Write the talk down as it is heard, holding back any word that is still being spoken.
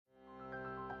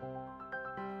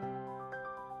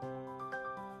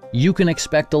You can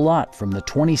expect a lot from the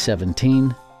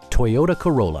 2017 Toyota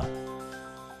Corolla.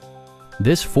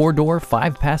 This four-door,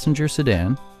 five-passenger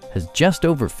sedan has just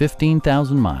over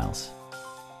 15,000 miles.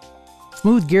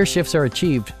 Smooth gear shifts are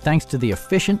achieved thanks to the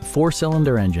efficient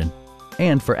four-cylinder engine.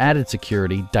 And for added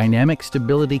security, dynamic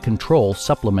stability control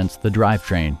supplements the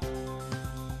drivetrain.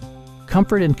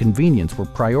 Comfort and convenience were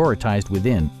prioritized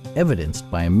within, evidenced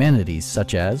by amenities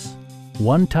such as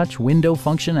one-touch window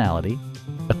functionality,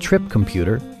 a trip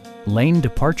computer, lane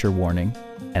departure warning,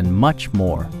 and much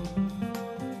more.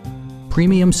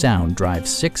 Premium sound drives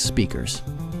 6 speakers,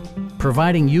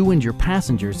 providing you and your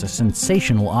passengers a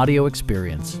sensational audio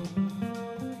experience.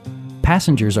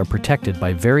 Passengers are protected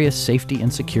by various safety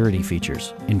and security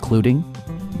features, including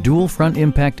dual front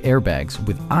impact airbags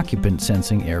with occupant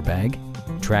sensing airbag,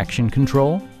 traction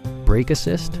control, brake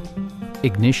assist,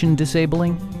 ignition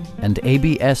disabling, and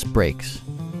ABS brakes.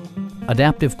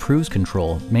 Adaptive cruise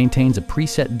control maintains a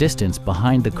preset distance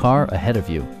behind the car ahead of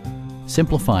you,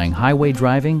 simplifying highway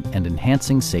driving and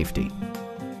enhancing safety.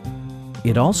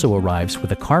 It also arrives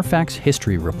with a Carfax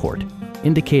history report,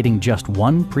 indicating just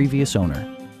one previous owner.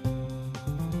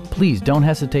 Please don't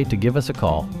hesitate to give us a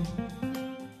call.